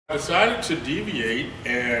I decided to deviate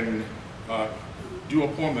and do a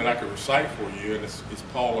poem that I could recite for you, and it's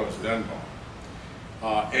Paul Laurence Dunbar.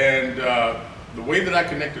 The way that I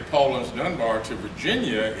connected Paul Laurence Dunbar to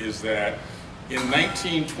Virginia is that in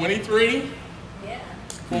 1923,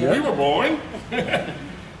 when we were born,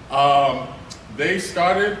 they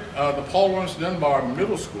started the Paul Laurence Dunbar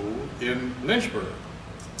Middle School in Lynchburg.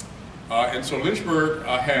 And so Lynchburg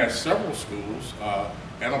has several schools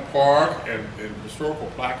and a park and historical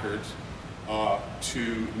placards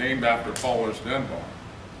named after Paul Laurence Dunbar.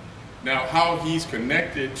 Now, how he's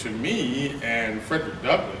connected to me and Frederick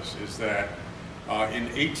Douglass is that in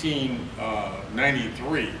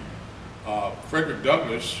 1893, Frederick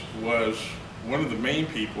Douglass was one of the main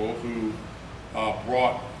people who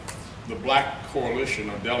brought the Black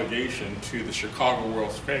Coalition or delegation to the Chicago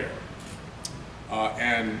World's Fair.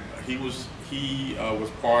 And he was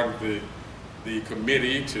part of the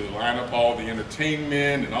committee to line up all the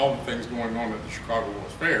entertainment and all the things going on at the Chicago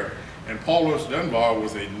World's Fair. And Paul Laurence Dunbar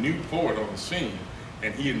was a new poet on the scene,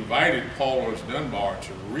 and he invited Paul Laurence Dunbar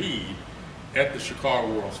to read at the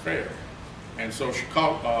Chicago World's Fair. And so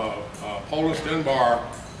Paul Laurence Dunbar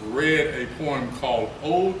read a poem called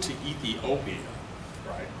Ode to Ethiopia,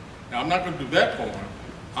 right? Now I'm not going to do that poem.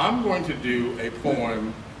 I'm going to do a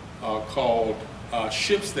poem called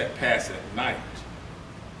Ships That Pass at Night.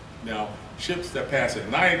 Now, Ships That Pass at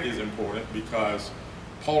Night is important because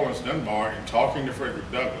Paul Laurence Dunbar, in talking to Frederick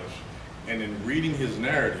Douglass and in reading his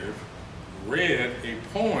narrative, read a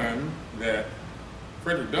poem that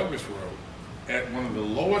Frederick Douglass wrote at one of the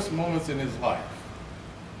lowest moments in his life.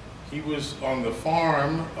 He was on the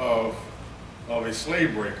farm of a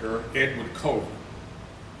slave breaker, Edward Covey.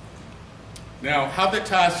 Now, how that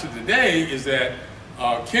ties to today is that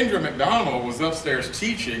Kendra McDonald was upstairs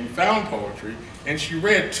teaching found poetry, and she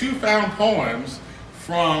read two found poems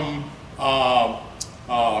from Donald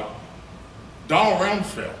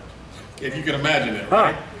Rumsfeld, if you can imagine it,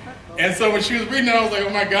 right? And so when she was reading it, I was like, oh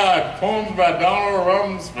my God, poems by Donald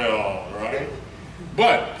Rumsfeld, right?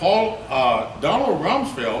 But Donald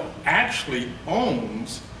Rumsfeld actually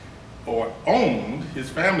owns, or owned, his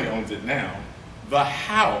family owns it now, the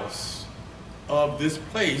house of this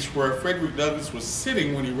place where Frederick Douglass was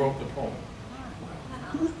sitting when he wrote the poem.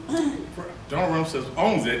 Donald Rumsfeld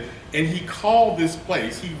owns it, and he called this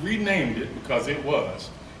place, he renamed it because it was,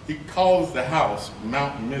 he calls the house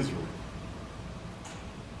Mount Misery.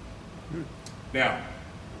 Now,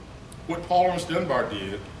 what Paul Laurence Dunbar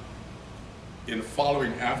did in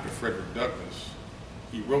following after Frederick Douglass,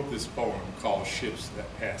 he wrote this poem called Ships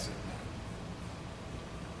That Pass at Night.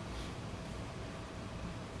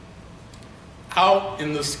 Out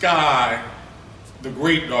in the sky, the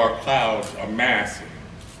great dark clouds are massing.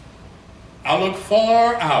 I look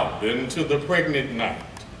far out into the pregnant night,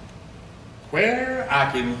 where I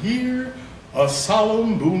can hear a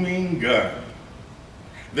solemn booming gun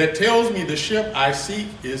that tells me the ship I seek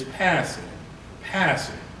is passing,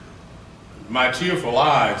 passing. My tearful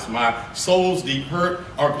eyes, my soul's deep hurt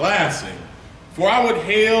are glassing, for I would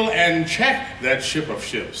hail and check that ship of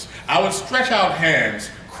ships. I would stretch out hands,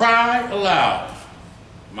 cry aloud.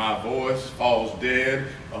 My voice falls dead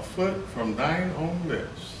a foot from thine own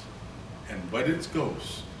lips, and but its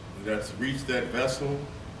ghost that's reached that vessel,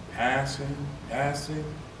 passing, passing.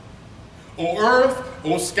 O earth,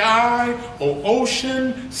 O sky, O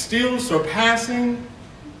ocean, still surpassing,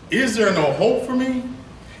 is there no hope for me?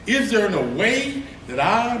 Is there no way that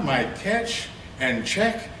I might catch and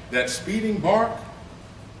check that speeding bark,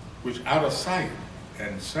 which out of sight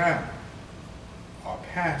and sound are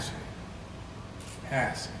passing,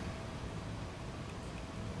 passing?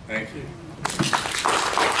 Thank you.